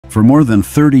For more than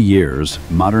 30 years,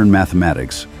 modern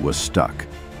mathematics was stuck.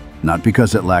 Not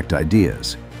because it lacked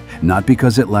ideas, not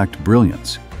because it lacked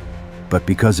brilliance, but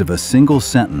because of a single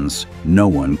sentence no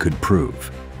one could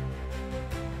prove.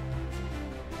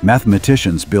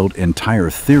 Mathematicians built entire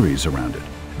theories around it.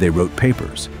 They wrote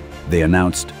papers, they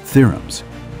announced theorems,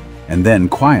 and then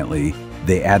quietly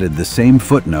they added the same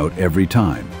footnote every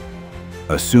time,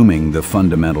 assuming the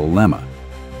fundamental lemma.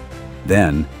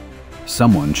 Then,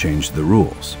 someone changed the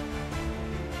rules.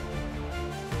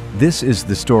 This is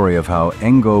the story of how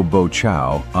Ngô Bảo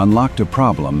Châu unlocked a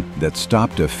problem that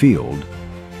stopped a field,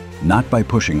 not by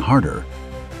pushing harder,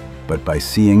 but by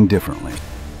seeing differently.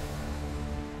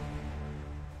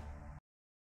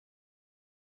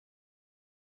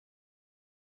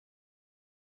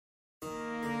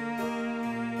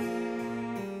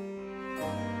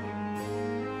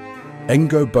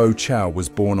 Ngô Bảo Châu was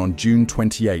born on June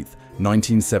 28,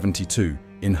 1972,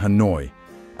 in Hanoi,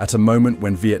 at a moment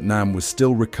when Vietnam was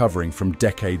still recovering from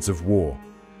decades of war.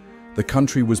 The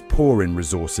country was poor in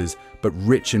resources, but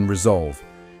rich in resolve,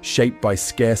 shaped by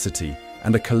scarcity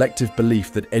and a collective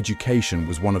belief that education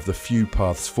was one of the few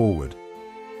paths forward.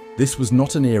 This was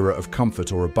not an era of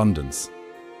comfort or abundance.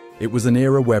 It was an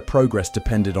era where progress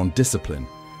depended on discipline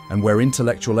and where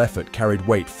intellectual effort carried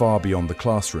weight far beyond the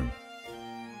classroom.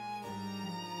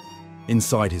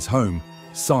 Inside his home,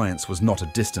 science was not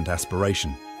a distant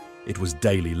aspiration. It was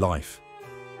daily life.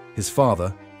 His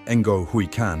father, Ngô Huy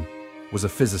Can, was a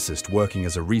physicist working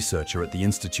as a researcher at the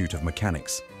Institute of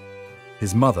Mechanics.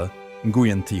 His mother,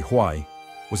 Nguyen Thi Huai,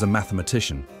 was a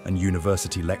mathematician and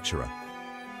university lecturer.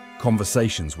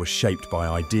 Conversations were shaped by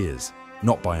ideas,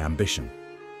 not by ambition.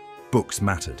 Books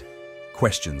mattered.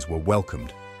 Questions were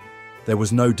welcomed. There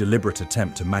was no deliberate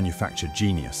attempt to manufacture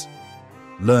genius.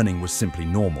 Learning was simply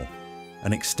normal,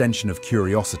 an extension of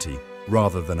curiosity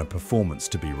rather than a performance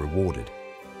to be rewarded.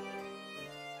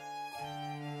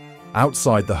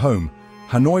 Outside the home,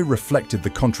 Hanoi reflected the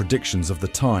contradictions of the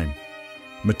time.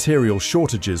 Material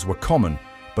shortages were common,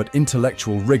 but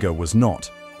intellectual rigor was not.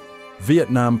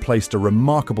 Vietnam placed a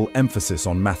remarkable emphasis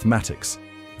on mathematics,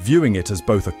 viewing it as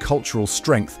both a cultural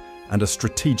strength and a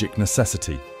strategic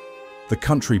necessity. The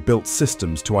country built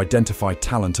systems to identify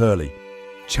talent early,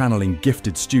 channeling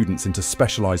gifted students into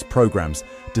specialized programs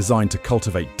designed to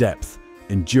cultivate depth,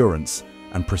 endurance,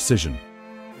 and precision.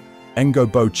 Ngô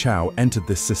Bảo Châu entered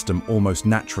this system almost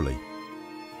naturally.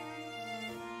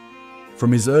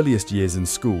 From his earliest years in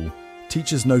school,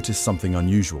 teachers noticed something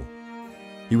unusual.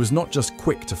 He was not just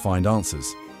quick to find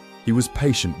answers, he was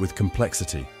patient with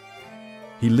complexity.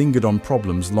 He lingered on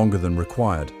problems longer than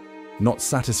required, not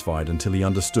satisfied until he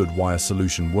understood why a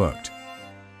solution worked.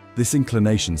 This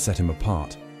inclination set him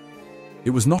apart. It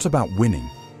was not about winning,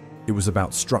 it was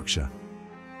about structure.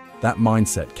 That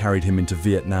mindset carried him into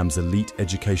Vietnam's elite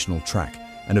educational track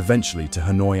and eventually to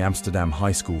Hanoi Amsterdam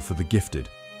High School for the Gifted,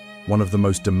 one of the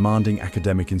most demanding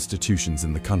academic institutions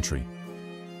in the country.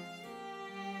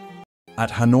 At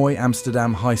Hanoi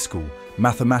Amsterdam High School,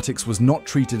 mathematics was not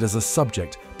treated as a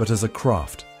subject but as a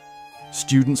craft.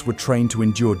 Students were trained to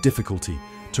endure difficulty,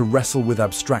 to wrestle with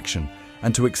abstraction,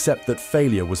 and to accept that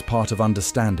failure was part of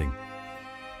understanding.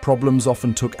 Problems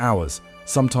often took hours,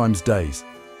 sometimes days.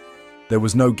 There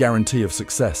was no guarantee of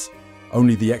success,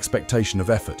 only the expectation of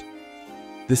effort.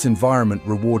 This environment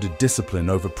rewarded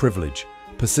discipline over privilege,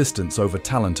 persistence over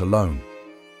talent alone.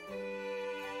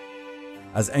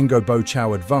 As Ngô Bảo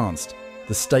Châu advanced,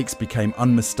 the stakes became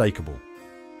unmistakable.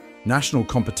 National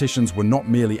competitions were not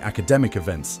merely academic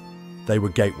events, they were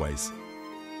gateways.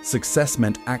 Success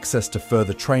meant access to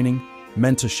further training,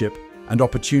 mentorship, and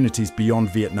opportunities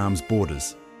beyond Vietnam's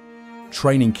borders.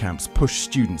 Training camps pushed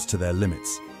students to their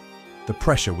limits. The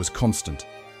pressure was constant.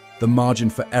 The margin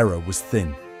for error was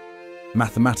thin.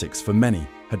 Mathematics, for many,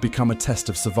 had become a test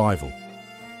of survival.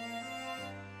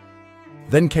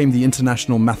 Then came the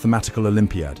International Mathematical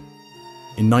Olympiad.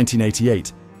 In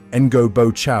 1988, Ngô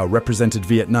Bảo Châu represented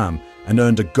Vietnam and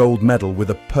earned a gold medal with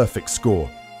a perfect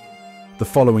score. The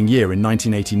following year, in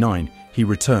 1989, he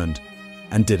returned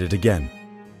and did it again.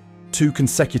 2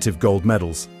 consecutive gold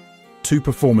medals, 2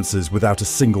 performances without a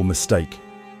single mistake.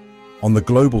 On the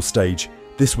global stage,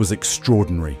 this was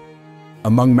extraordinary.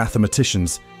 Among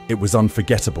mathematicians, it was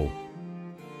unforgettable.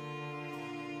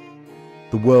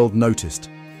 The world noticed.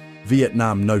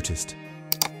 Vietnam noticed.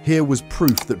 Here was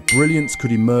proof that brilliance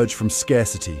could emerge from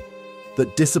scarcity,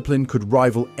 that discipline could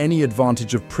rival any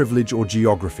advantage of privilege or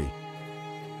geography.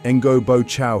 Ngô Bảo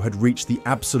Châu had reached the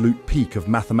absolute peak of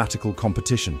mathematical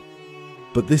competition.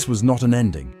 But this was not an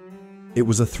ending. It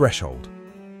was a threshold.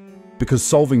 Because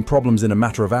solving problems in a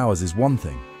matter of hours is one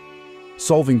thing.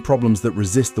 Solving problems that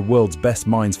resist the world's best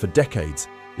minds for decades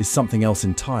is something else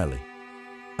entirely.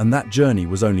 And that journey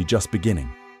was only just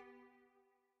beginning.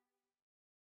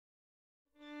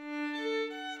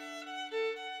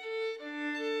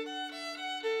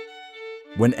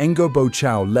 When Ngô Bảo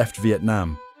Châu left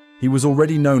Vietnam, he was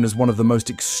already known as one of the most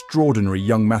extraordinary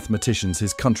young mathematicians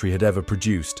his country had ever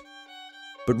produced.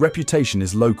 But reputation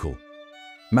is local.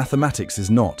 Mathematics is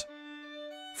not.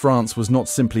 France was not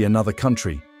simply another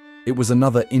country, it was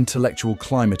another intellectual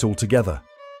climate altogether.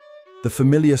 The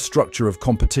familiar structure of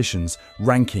competitions,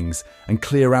 rankings, and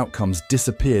clear outcomes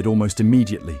disappeared almost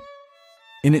immediately.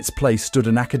 In its place stood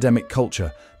an academic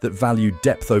culture that valued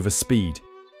depth over speed,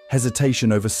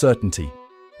 hesitation over certainty,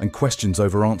 and questions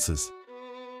over answers.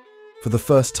 For the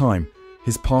first time,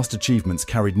 his past achievements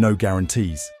carried no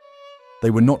guarantees.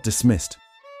 They were not dismissed,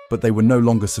 but they were no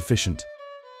longer sufficient.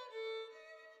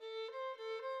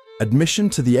 Admission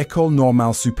to the École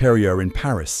Normale Supérieure in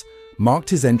Paris marked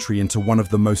his entry into one of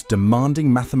the most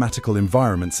demanding mathematical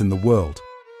environments in the world.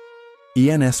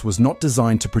 ENS was not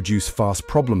designed to produce fast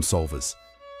problem solvers.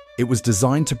 It was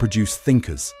designed to produce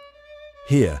thinkers.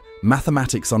 Here,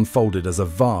 mathematics unfolded as a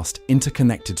vast,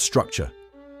 interconnected structure.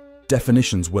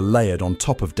 Definitions were layered on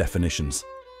top of definitions.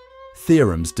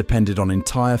 Theorems depended on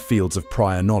entire fields of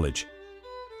prior knowledge.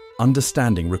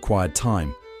 Understanding required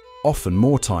time, often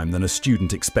more time than a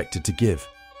student expected to give.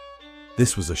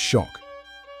 This was a shock.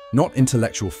 Not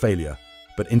intellectual failure,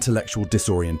 but intellectual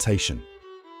disorientation.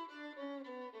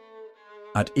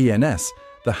 At ENS,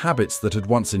 the habits that had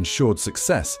once ensured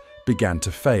success began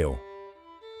to fail.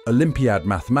 Olympiad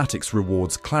mathematics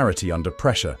rewards clarity under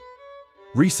pressure.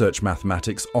 Research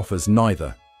mathematics offers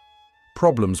neither.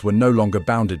 Problems were no longer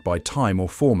bounded by time or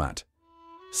format.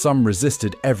 Some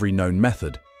resisted every known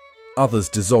method. Others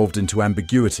dissolved into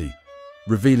ambiguity,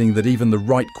 revealing that even the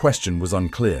right question was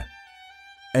unclear.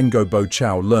 Ngô Bảo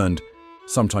Châu learned,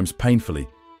 sometimes painfully,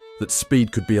 that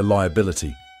speed could be a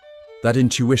liability, that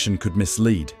intuition could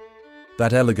mislead,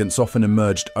 that elegance often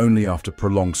emerged only after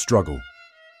prolonged struggle.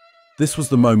 This was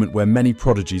the moment where many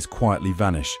prodigies quietly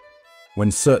vanish,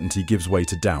 when certainty gives way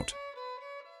to doubt.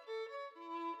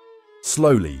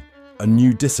 Slowly, a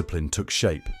new discipline took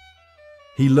shape.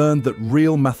 He learned that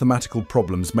real mathematical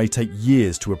problems may take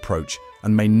years to approach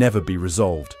and may never be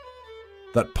resolved.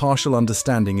 That partial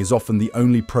understanding is often the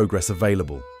only progress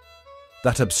available.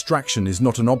 That abstraction is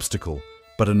not an obstacle,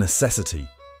 but a necessity.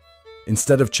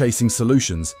 Instead of chasing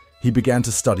solutions, he began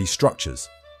to study structures.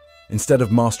 Instead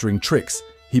of mastering tricks,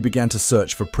 he began to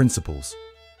search for principles.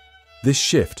 This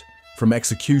shift, from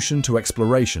execution to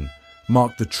exploration,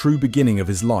 marked the true beginning of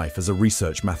his life as a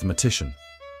research mathematician.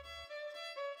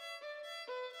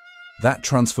 That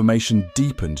transformation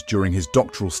deepened during his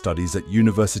doctoral studies at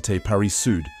Université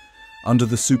Paris-Sud, under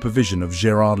the supervision of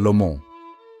Gérard Lomont.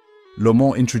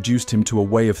 Lomont introduced him to a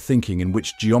way of thinking in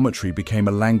which geometry became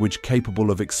a language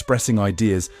capable of expressing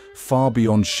ideas far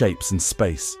beyond shapes and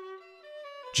space.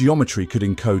 Geometry could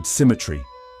encode symmetry,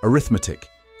 arithmetic,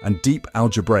 and deep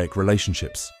algebraic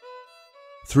relationships.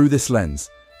 Through this lens,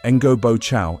 Ngô Bảo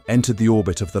Châu entered the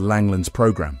orbit of the Langlands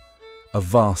Program, a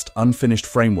vast, unfinished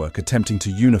framework attempting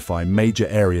to unify major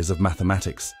areas of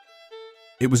mathematics.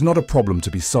 It was not a problem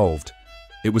to be solved.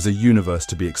 It was a universe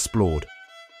to be explored.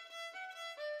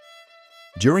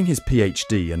 During his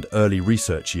PhD and early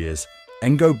research years,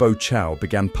 Ngô Bảo Châu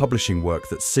began publishing work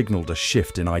that signaled a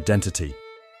shift in identity.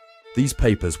 These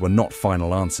papers were not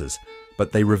final answers,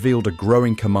 but they revealed a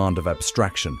growing command of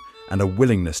abstraction and a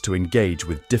willingness to engage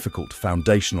with difficult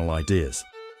foundational ideas.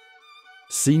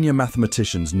 Senior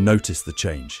mathematicians noticed the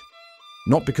change,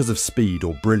 not because of speed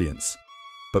or brilliance,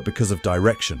 but because of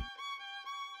direction.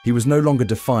 He was no longer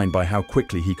defined by how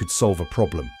quickly he could solve a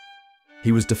problem.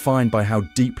 He was defined by how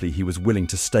deeply he was willing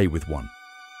to stay with one.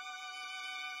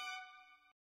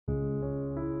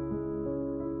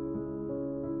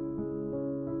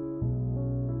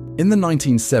 In the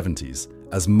 1970s,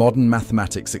 as modern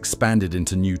mathematics expanded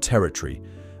into new territory,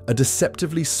 a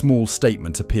deceptively small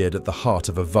statement appeared at the heart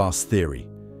of a vast theory.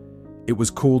 It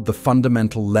was called the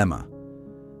Fundamental Lemma.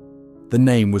 The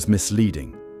name was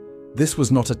misleading. This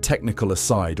was not a technical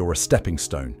aside or a stepping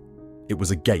stone. It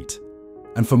was a gate.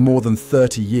 And for more than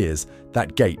 30 years,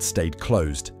 that gate stayed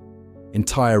closed.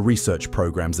 Entire research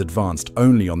programs advanced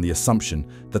only on the assumption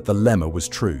that the lemma was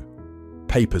true.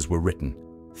 Papers were written.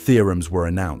 Theorems were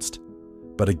announced.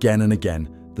 But again and again,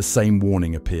 the same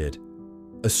warning appeared.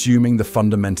 Assuming the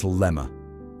fundamental lemma.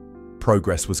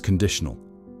 Progress was conditional.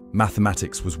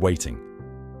 Mathematics was waiting.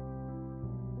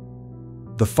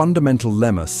 The fundamental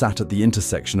lemma sat at the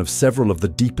intersection of several of the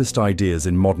deepest ideas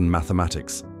in modern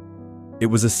mathematics. It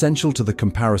was essential to the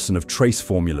comparison of trace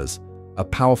formulas, a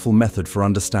powerful method for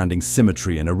understanding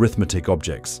symmetry in arithmetic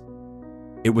objects.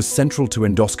 It was central to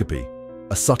endoscopy,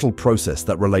 a subtle process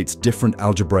that relates different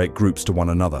algebraic groups to one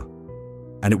another.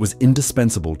 And it was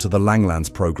indispensable to the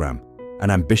Langlands Program, an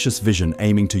ambitious vision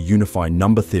aiming to unify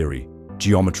number theory,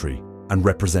 geometry, and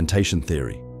representation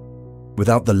theory.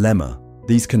 Without the lemma,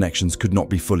 these connections could not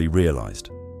be fully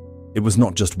realized. It was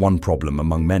not just one problem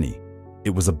among many, it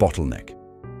was a bottleneck.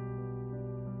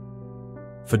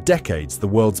 For decades, the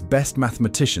world's best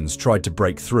mathematicians tried to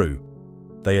break through.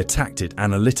 They attacked it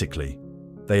analytically.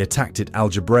 They attacked it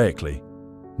algebraically.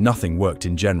 Nothing worked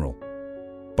in general.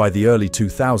 By the early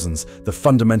 2000s, the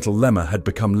Fundamental Lemma had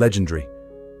become legendary,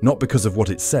 not because of what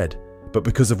it said, but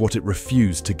because of what it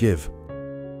refused to give.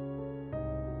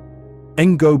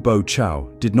 Ngô Bảo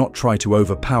Châu did not try to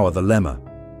overpower the lemma.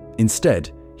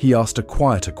 Instead, he asked a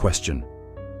quieter question.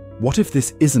 What if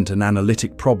this isn't an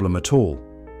analytic problem at all?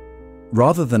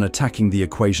 Rather than attacking the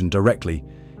equation directly,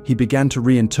 he began to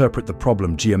reinterpret the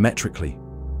problem geometrically.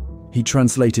 He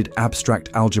translated abstract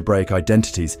algebraic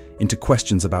identities into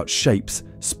questions about shapes,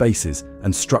 spaces,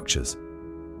 and structures.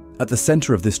 At the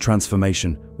center of this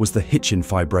transformation was the Hitchin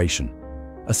fibration,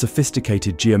 a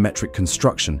sophisticated geometric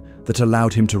construction that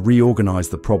allowed him to reorganize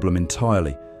the problem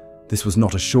entirely. This was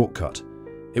not a shortcut,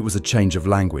 it was a change of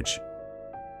language.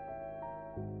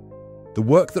 The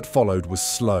work that followed was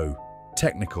slow,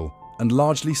 technical, and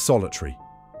largely solitary.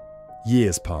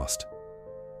 Years passed.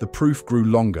 The proof grew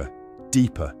longer,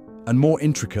 deeper, and more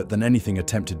intricate than anything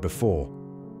attempted before.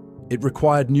 It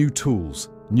required new tools,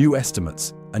 new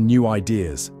estimates, and new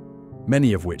ideas,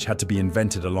 many of which had to be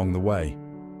invented along the way.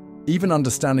 Even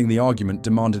understanding the argument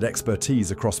demanded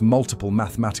expertise across multiple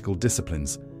mathematical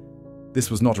disciplines.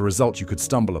 This was not a result you could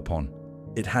stumble upon.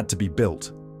 It had to be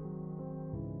built.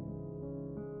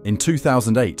 In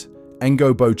 2008,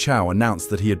 Ngô Bảo Châu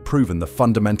announced that he had proven the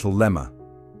Fundamental Lemma.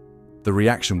 The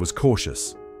reaction was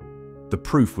cautious. The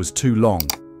proof was too long,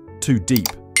 too deep,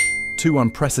 too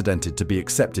unprecedented to be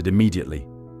accepted immediately.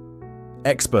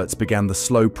 Experts began the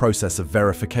slow process of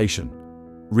verification,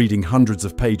 reading hundreds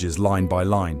of pages line by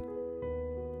line.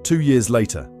 2 years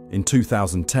later, in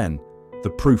 2010, the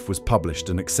proof was published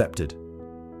and accepted.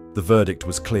 The verdict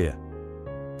was clear.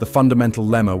 The Fundamental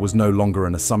Lemma was no longer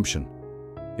an assumption.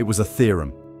 It was a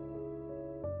theorem.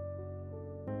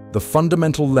 The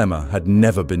Fundamental Lemma had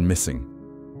never been missing.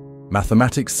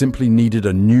 Mathematics simply needed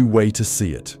a new way to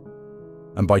see it.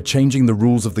 And by changing the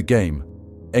rules of the game,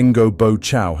 Ngô Bảo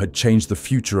Châu had changed the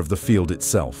future of the field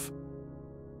itself.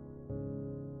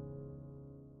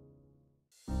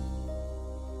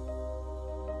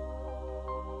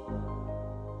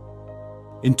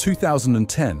 In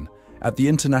 2010, at the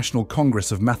International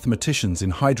Congress of Mathematicians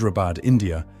in Hyderabad,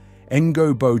 India,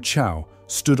 Ngô Bảo Châu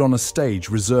stood on a stage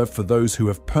reserved for those who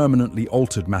have permanently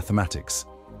altered mathematics.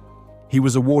 He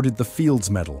was awarded the Fields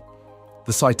Medal.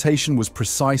 The citation was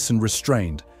precise and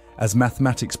restrained, as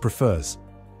mathematics prefers,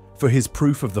 for his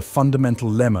proof of the Fundamental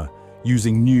Lemma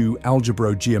using new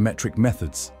algebro-geometric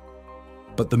methods.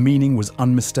 But the meaning was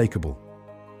unmistakable.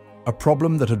 A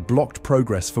problem that had blocked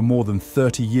progress for more than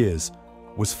 30 years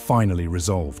was finally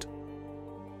resolved.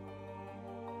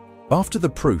 After the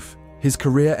proof, his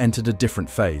career entered a different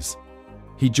phase.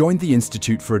 He joined the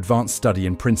Institute for Advanced Study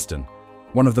in Princeton,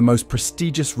 one of the most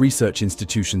prestigious research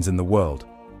institutions in the world.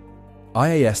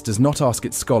 IAS does not ask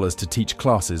its scholars to teach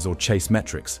classes or chase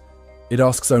metrics. It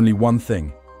asks only one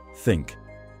thing: think.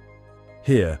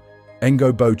 Here,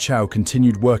 Ngô Bảo Châu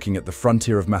continued working at the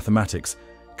frontier of mathematics,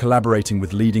 collaborating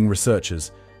with leading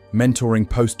researchers, mentoring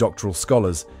postdoctoral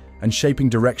scholars, and shaping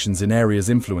directions in areas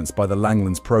influenced by the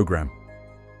Langlands Program.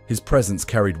 His presence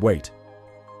carried weight.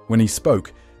 When he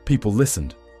spoke, people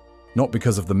listened, not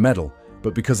because of the medal,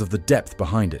 but because of the depth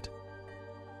behind it.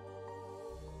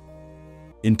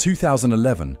 In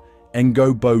 2011,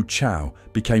 Ngô Bảo Châu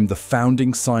became the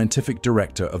founding scientific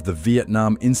director of the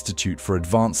Vietnam Institute for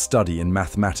Advanced Study in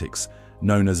Mathematics,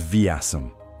 known as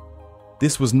VIASM.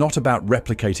 This was not about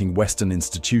replicating Western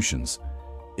institutions.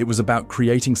 It was about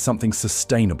creating something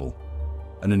sustainable,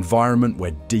 an environment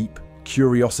where deep,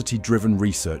 curiosity-driven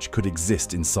research could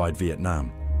exist inside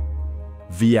Vietnam.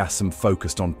 VIASM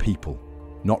focused on people,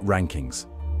 not rankings,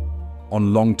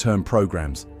 on long-term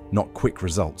programs, not quick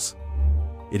results.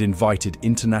 It invited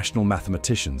international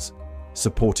mathematicians,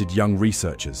 supported young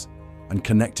researchers, and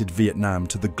connected Vietnam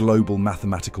to the global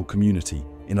mathematical community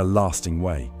in a lasting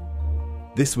way.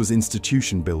 This was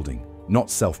institution building, not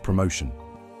self-promotion.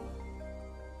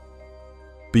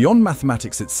 Beyond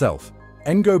mathematics itself,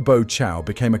 Ngô Bảo Châu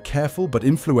became a careful but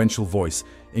influential voice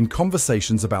in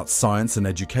conversations about science and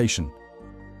education.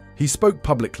 He spoke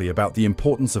publicly about the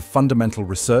importance of fundamental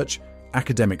research,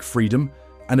 academic freedom,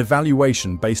 and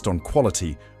evaluation based on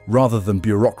quality rather than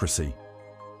bureaucracy.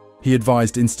 He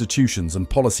advised institutions and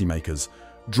policymakers,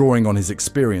 drawing on his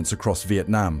experience across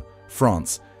Vietnam,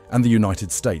 France, and the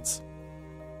United States.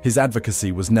 His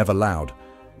advocacy was never loud,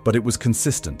 but it was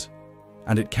consistent,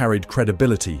 and it carried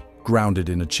credibility grounded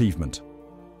in achievement.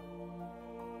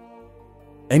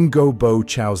 Ngô Bảo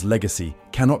Châu legacy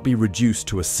cannot be reduced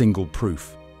to a single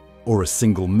proof, or a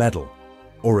single medal,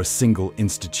 or a single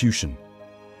institution.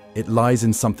 It lies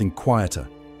in something quieter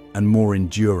and more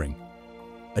enduring.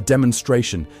 A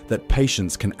demonstration that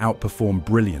patience can outperform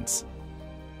brilliance,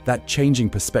 that changing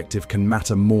perspective can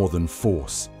matter more than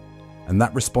force, and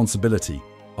that responsibility,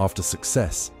 after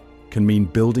success, can mean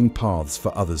building paths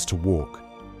for others to walk.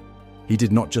 He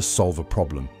did not just solve a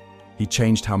problem, he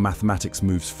changed how mathematics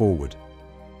moves forward.